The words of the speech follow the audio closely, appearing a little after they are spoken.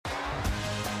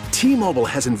T-Mobile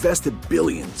has invested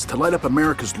billions to light up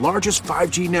America's largest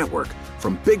 5G network,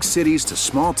 from big cities to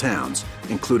small towns,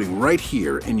 including right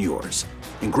here in yours.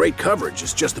 And great coverage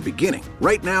is just the beginning.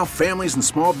 Right now, families and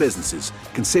small businesses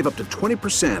can save up to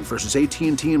 20% versus AT&T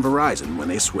and Verizon when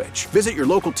they switch. Visit your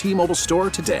local T-Mobile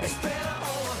store today.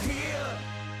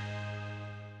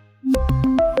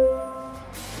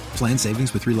 Plan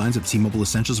savings with 3 lines of T-Mobile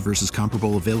Essentials versus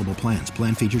comparable available plans.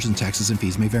 Plan features and taxes and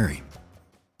fees may vary.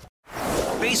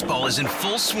 Baseball is in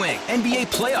full swing. NBA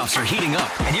playoffs are heating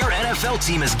up, and your NFL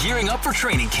team is gearing up for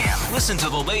training camp. Listen to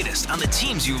the latest on the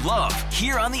teams you love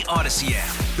here on the Odyssey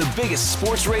app. The biggest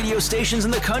sports radio stations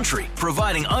in the country,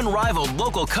 providing unrivaled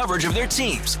local coverage of their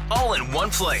teams, all in one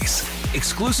place.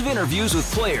 Exclusive interviews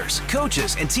with players,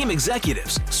 coaches, and team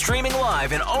executives, streaming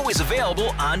live and always available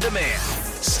on demand.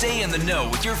 Stay in the know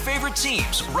with your favorite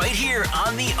teams right here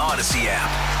on the Odyssey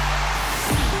app.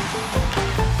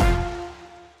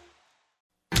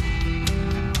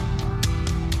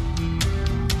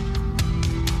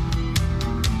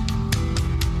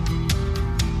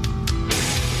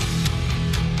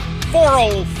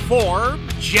 404,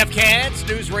 Jeff Katz,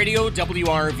 News Radio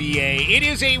WRVA. It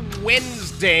is a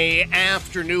Wednesday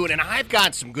afternoon, and I've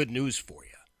got some good news for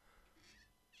you.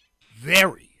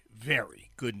 Very,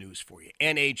 very good news for you.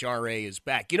 NHRA is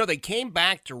back. You know, they came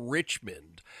back to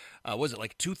Richmond, was it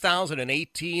like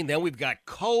 2018? Then we've got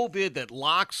COVID that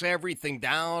locks everything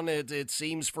down, it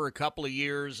seems, for a couple of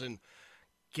years. And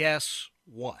guess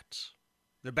what?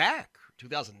 They're back.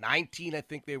 2019, I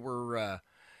think they were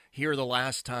here the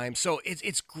last time. So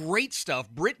it's great stuff.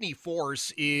 Brittany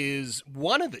Force is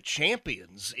one of the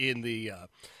champions in the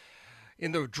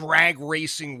drag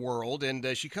racing world, and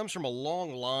she comes from a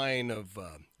long line of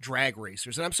drag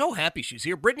racers, and I'm so happy she's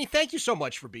here. Brittany, thank you so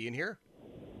much for being here.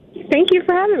 Thank you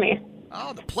for having me.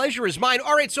 Oh, the pleasure is mine.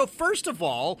 All right, so first of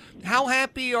all, how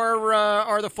happy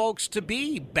are the folks to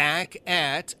be back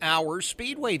at our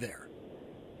speedway there?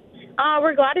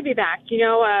 We're glad to be back. You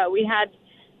know,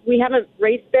 we haven't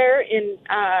raced there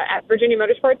at Virginia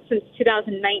Motorsports since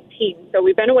 2019, so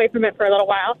we've been away from it for a little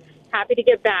while. Happy to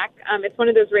get back. It's one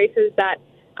of those races that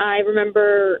I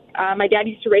remember my dad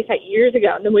used to race at years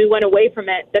ago, and then we went away from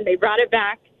it. Then they brought it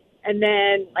back, and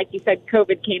then, like you said,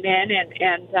 COVID came in,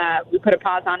 and we put a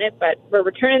pause on it. But we're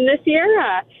returning this year.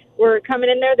 We're coming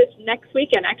in there this next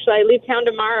weekend. Actually, I leave town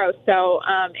tomorrow, so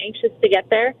anxious to get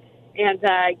there and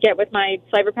get with my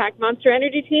Flavor Pack Monster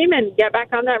Energy team and get back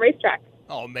on that racetrack.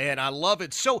 Oh, man, I love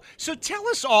it. So tell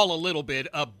us all a little bit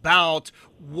about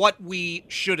what we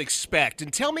should expect.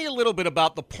 And tell me a little bit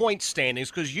about the point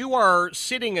standings, because you are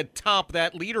sitting atop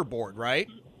that leaderboard, right?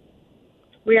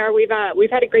 We are. We've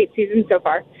had a great season so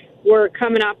far. We're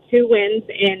coming off 2 wins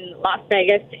in Las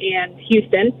Vegas and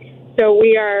Houston. So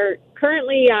we are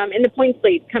currently in the points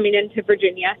lead coming into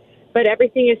Virginia. But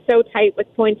everything is so tight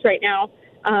with points right now.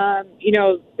 You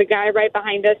know, the guy right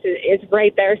behind us is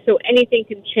right there, so anything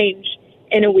can change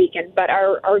in a weekend. But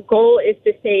our goal is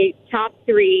to stay top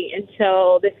 3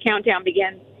 until this countdown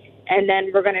begins, and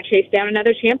then we're going to chase down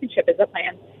another championship as a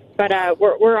plan. But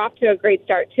we're off to a great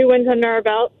start. 2 wins under our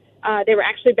belt. They were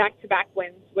actually back-to-back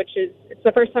wins, which is it's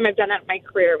the first time I've done that in my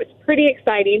career. It was pretty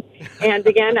exciting. And,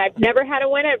 again, I've never had a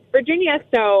win at Virginia,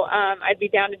 so I'd be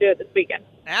down to do it this weekend.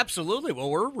 Absolutely. Well,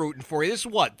 we're rooting for you. This is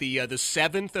what, the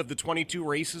 7th of the 22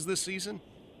 races this season?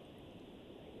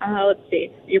 Let's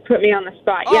see. You put me on the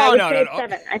spot. Oh, yeah, I would no, say no, it's no.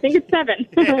 7. I think it's 7.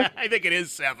 Yeah, I think it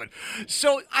is 7.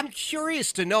 So I'm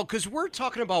curious to know, because we're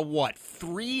talking about, what,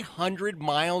 300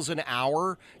 miles an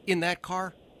hour in that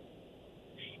car?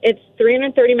 It's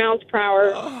 330 miles per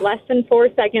hour, less than 4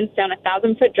 seconds down a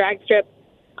 1,000-foot drag strip.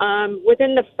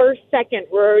 Within the first second,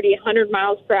 we're already 100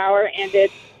 miles per hour, and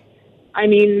it's,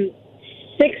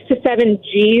 6 to 7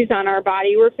 Gs on our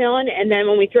body we're feeling. And then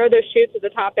when we throw those chutes at the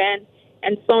top end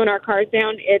and slowing our cars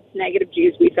down, it's negative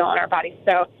Gs we feel on our bodies.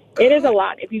 So it is a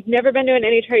lot. If you've never been to an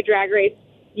NHRA drag race,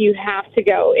 you have to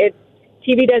go.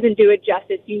 TV doesn't do it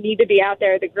justice. You need to be out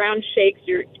there. The ground shakes.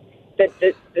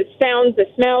 The sounds, the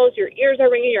smells, your ears are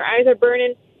ringing, your eyes are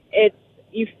burning.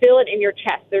 You feel it in your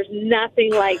chest. There's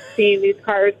nothing like seeing these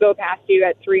cars go past you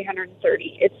at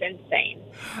 330. It's insane.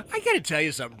 I got to tell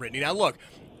you something, Brittany. Now, look,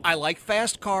 I like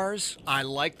fast cars. I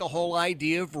like the whole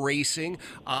idea of racing.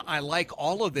 I like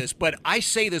all of this, but I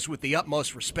say this with the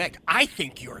utmost respect. I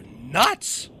think you're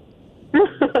nuts.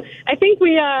 I think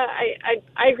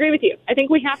I agree with you. I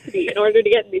think we have to be in order to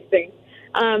get in these things.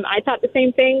 I thought the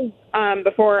same thing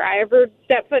before I ever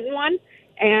stepped foot in one.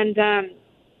 And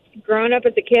growing up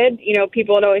as a kid,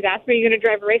 people would always ask me, "Are you going to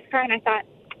drive a race car?" And I thought,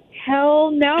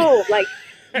 hell no. Like,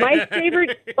 my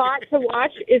favorite spot to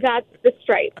watch is at the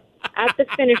stripe, at the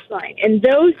finish line. And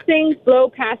those things blow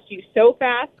past you so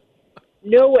fast.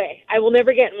 no way, I will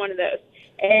never get in one of those.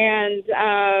 And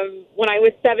when I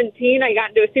was 17, I got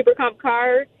into a Super Comp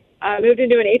car, moved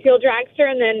into an ATL dragster,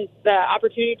 and then the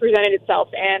opportunity presented itself,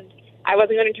 and I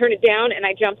wasn't going to turn it down, and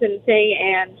I jumped in the thing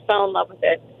and fell in love with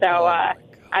it. So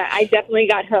I definitely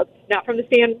got hooked, not from the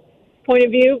standpoint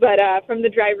of view, but from the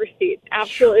driver's seat.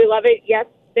 Absolutely love it. Yes,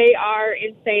 they are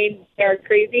insane. They're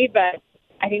crazy, but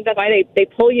I think that's why they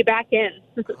pull you back in.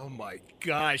 Oh, my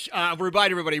gosh.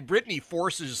 Remind everybody, Brittany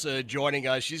Force is joining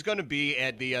us. She's going to be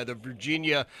at the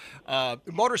Virginia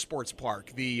Motorsports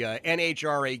Park, the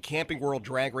NHRA Camping World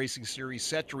Drag Racing Series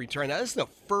set to return. Now, this is the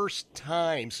first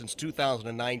time since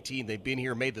 2019 they've been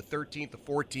here, May the 13th, the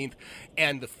 14th,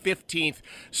 and the 15th.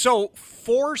 So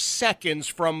 4 seconds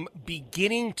from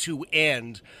beginning to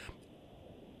end.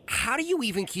 How do you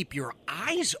even keep your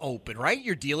eyes open, right?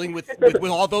 You're dealing with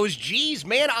all those G's.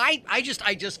 Man, I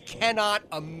just cannot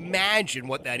imagine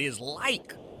what that is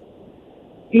like.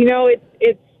 You know,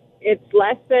 it's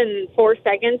less than 4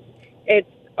 seconds. It's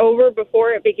over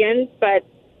before it begins, but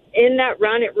in that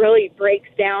run it really breaks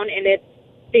down and it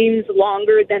seems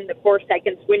longer than the 4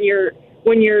 seconds when you're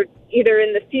either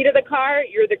in the seat of the car,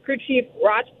 you're the crew chief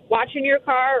watching your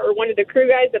car, or one of the crew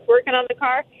guys that's working on the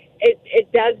car.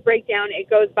 It does break down. It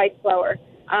goes by slower.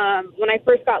 When I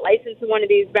first got licensed in one of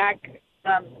these back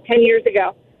 10 years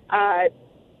ago, I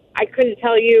couldn't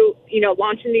tell you,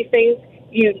 launching these things,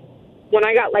 when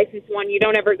I got licensed in one, you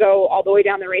don't ever go all the way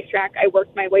down the racetrack. I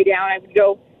worked my way down. I would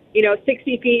go,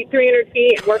 60 feet, 300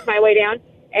 feet, and work my way down.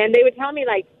 And they would tell me,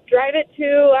 drive it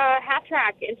to half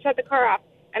track and shut the car off.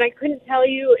 And I couldn't tell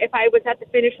you if I was at the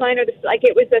finish line or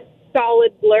it was a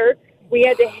solid blur. We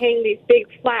had to hang these big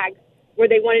flags where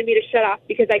they wanted me to shut off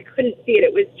because I couldn't see it.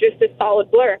 It was just a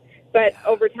solid blur. But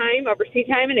over seat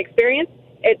time and experience,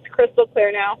 it's crystal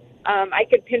clear now. I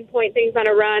could pinpoint things on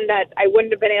a run that I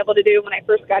wouldn't have been able to do when I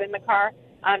first got in the car.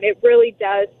 It really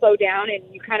does slow down, and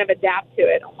you kind of adapt to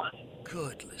it almost.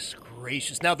 Goodness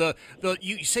gracious. Now,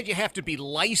 you said you have to be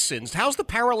licensed. How's the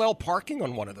parallel parking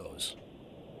on one of those?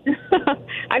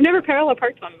 I've never parallel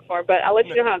parked one before, but I'll let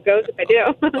you know how it goes if I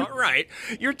do. All right.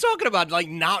 You're talking about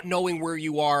not knowing where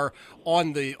you are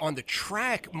on the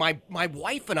track. My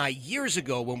wife and I, years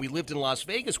ago when we lived in Las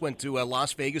Vegas, went to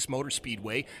Las Vegas Motor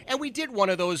Speedway, and we did one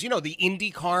of those, the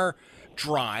IndyCar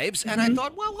drives, and I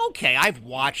thought, well, okay, I've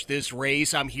watched this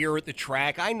race. I'm here at the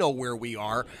track. I know where we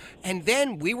are. And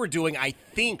then we were doing, I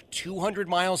think, 200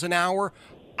 miles an hour.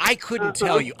 I couldn't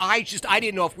tell you. I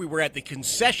didn't know if we were at the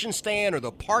concession stand or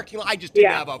the parking lot. I just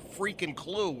didn't have a freaking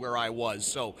clue where I was.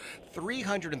 So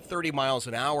 330 miles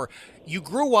an hour. You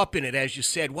grew up in it, as you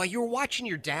said. While you were watching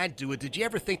your dad do it, did you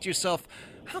ever think to yourself,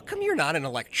 how come you're not an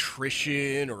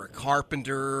electrician or a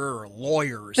carpenter or a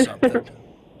lawyer or something?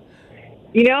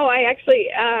 I actually,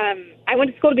 I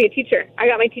went to school to be a teacher. I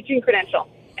got my teaching credential.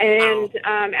 And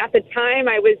at the time,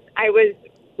 I was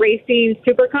racing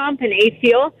Super Comp and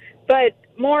ATL, but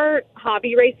more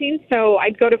hobby racing. So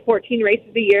I'd go to 14 races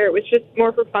a year. It was just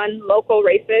more for fun, local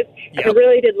races. And I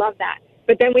really did love that.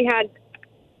 But then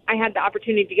I had the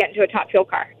opportunity to get into a Top Fuel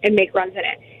car and make runs in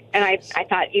it. And I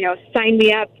thought, sign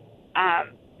me up.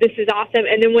 This is awesome.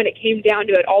 And then when it came down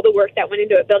to it, all the work that went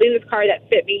into it, building this car that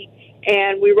fit me,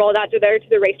 and we rolled out to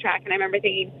the racetrack, and I remember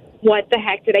thinking, what the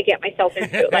heck did I get myself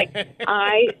into?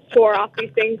 I swore off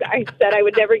these things. I said I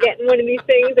would never get in one of these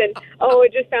things, and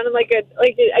it just sounded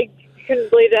I couldn't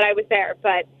believe that I was there.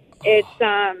 But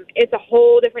it's a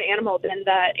whole different animal than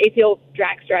the ATL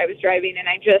dragster I was driving, and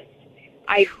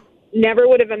I never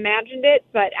would have imagined it.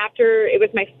 But after it was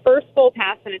my first full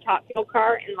pass in a Top Fuel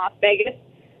car in Las Vegas,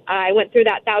 I went through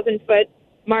that 1,000-foot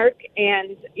mark,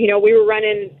 and we were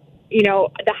running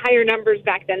the higher numbers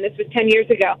back then. This was 10 years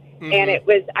ago. And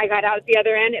I got out at the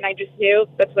other end, and I just knew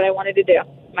that's what I wanted to do.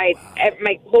 My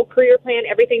whole career plan,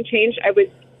 everything changed. I was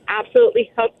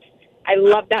absolutely hooked. I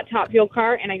loved that Top Fuel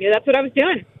car, and I knew that's what I was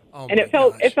doing. And it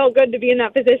felt good to be in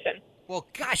that position. Well,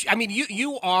 gosh, I mean,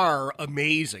 you are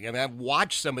amazing. I mean, I've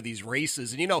watched some of these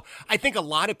races, and, I think a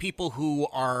lot of people who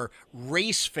are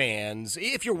race fans,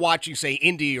 if you're watching, say,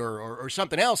 Indy or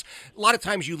something else, a lot of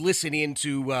times you listen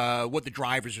into what the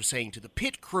drivers are saying to the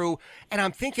pit crew, and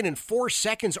I'm thinking in 4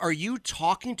 seconds, are you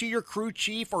talking to your crew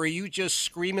chief, or are you just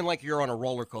screaming like you're on a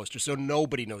roller coaster so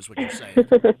nobody knows what you're saying?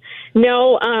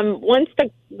 No, once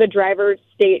the driver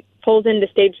pulls in to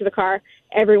stage the car,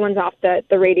 everyone's off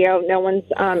the radio. No one's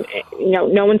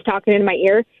no one's talking in my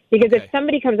ear, because if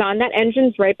somebody comes on, that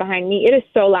engine's right behind me. It is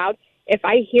so loud. If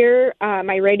I hear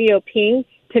my radio ping,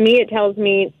 to me it tells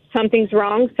me something's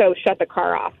wrong, so shut the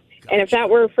car off. Gotcha. And if that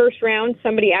were first round,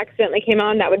 somebody accidentally came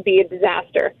on, that would be a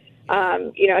disaster.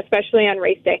 Especially on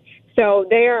race day. So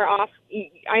they are off.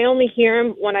 I only hear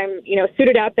them when I'm,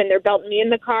 suited up and they're belting me in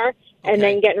the car and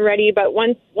then getting ready. But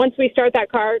once we start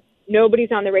that car,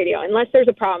 nobody's on the radio unless there's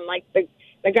a problem. Like the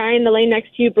guy in the lane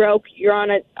next to you broke, you're on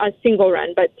a single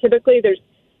run. But typically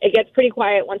it gets pretty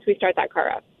quiet once we start that car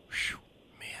up. Whew.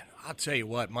 I'll tell you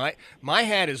what, my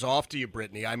hat is off to you,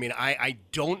 Brittany. I mean, I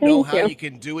don't know how you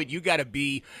can do it. You got to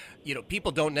be,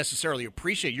 people don't necessarily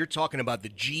appreciate. You're talking about the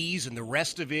G's and the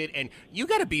rest of it, and you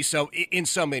got to be in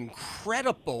some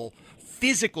incredible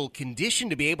physical condition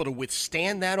to be able to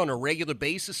withstand that on a regular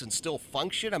basis and still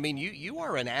function. I mean, you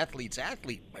are an athlete's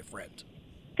athlete, my friend.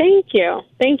 Thank you.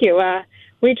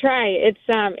 We try.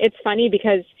 It's funny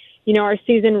because our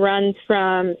season runs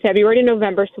from February to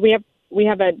November, so we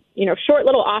have a short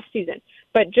little off season,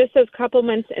 but just those couple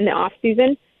months in the off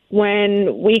season,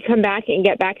 when we come back and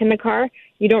get back in the car,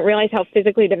 you don't realize how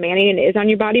physically demanding it is on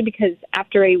your body, because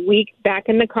after a week back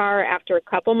in the car, after a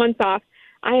couple months off,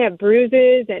 I have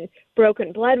bruises and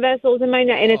broken blood vessels in my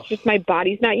neck, and it's just my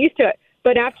body's not used to it.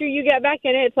 But after you get back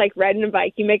in it, it's like riding a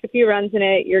bike. You make a few runs in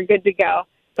it, you're good to go.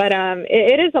 But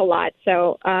it is a lot.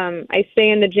 So I stay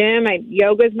in the gym.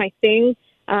 Yoga's my thing.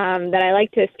 That I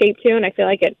like to escape to, and I feel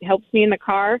like it helps me in the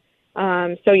car.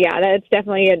 So yeah, that's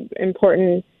definitely an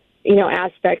important,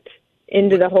 aspect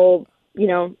into the whole,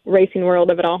 racing world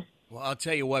of it all. Well, I'll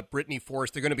tell you what, Brittany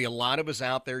Force, there are going to be a lot of us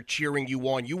out there cheering you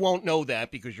on. You won't know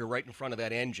that because you're right in front of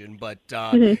that engine, but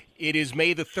It is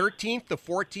May the 13th, the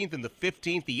 14th, and the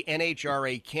 15th. The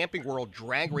NHRA Camping World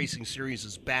Drag Racing Series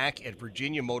is back at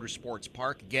Virginia Motorsports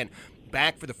Park. Again,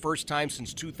 back for the first time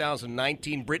since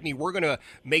 2019. Brittany, we're going to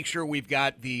make sure we've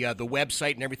got the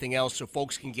website and everything else so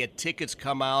folks can get tickets,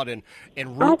 come out, and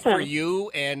root for you.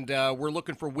 And we're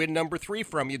looking for win number 3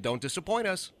 from you. Don't disappoint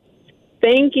us.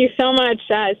 Thank you so much.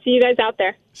 See you guys out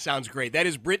there. Sounds great. That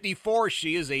is Brittany Force.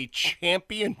 She is a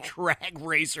champion drag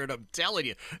racer, and I'm telling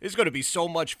you, it's going to be so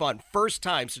much fun. First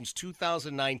time since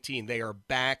 2019, they are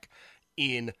back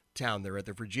in town. They're at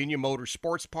the Virginia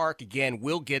Motorsports Park. Again,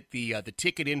 we'll get the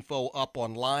ticket info up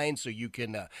online so you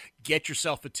can get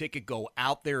yourself a ticket, go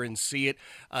out there and see it.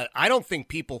 I don't think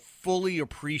people fully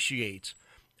appreciate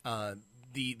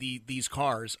these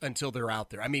cars until they're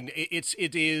out there. I mean,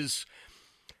 it is.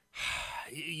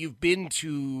 You've been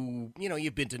to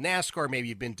NASCAR, maybe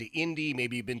you've been to Indy,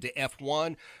 maybe you've been to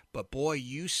F1, but boy,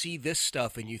 you see this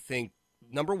stuff and you think,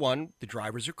 number one, the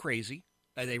drivers are crazy.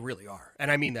 They really are.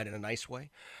 And I mean that in a nice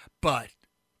way. But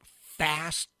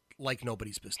fast like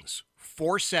nobody's business.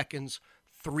 4 seconds,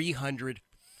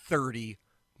 330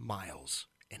 miles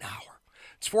an hour.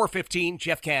 It's 4:15.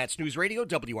 Jeff Katz, News Radio,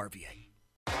 WRVA.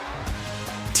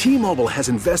 T-Mobile has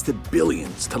invested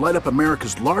billions to light up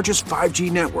America's largest 5G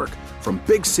network, from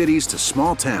big cities to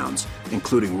small towns,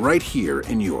 including right here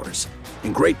in yours.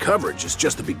 And great coverage is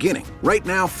just the beginning. Right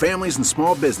now, families and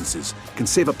small businesses can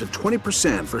save up to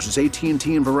 20% versus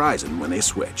AT&T and Verizon when they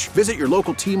switch. Visit your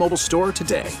local T-Mobile store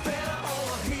today.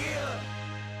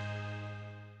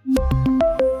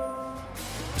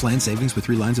 Plan savings with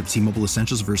 3 lines of T-Mobile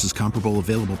Essentials versus comparable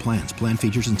available plans. Plan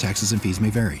features and taxes and fees may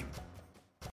vary.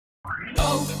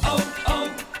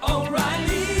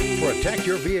 Protect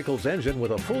your vehicle's engine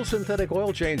with a full synthetic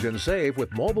oil change and save with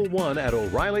Mobil 1 at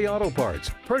O'Reilly Auto Parts.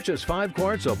 Purchase 5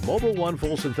 quarts of Mobil 1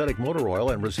 full synthetic motor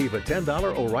oil and receive a $10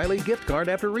 O'Reilly gift card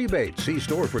after rebate. See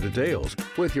store for details.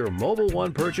 With your Mobil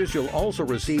 1 purchase, you'll also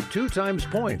receive 2 times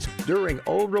points during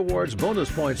O Rewards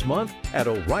Bonus Points Month at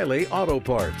O'Reilly Auto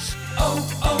Parts.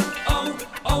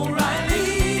 O'Reilly.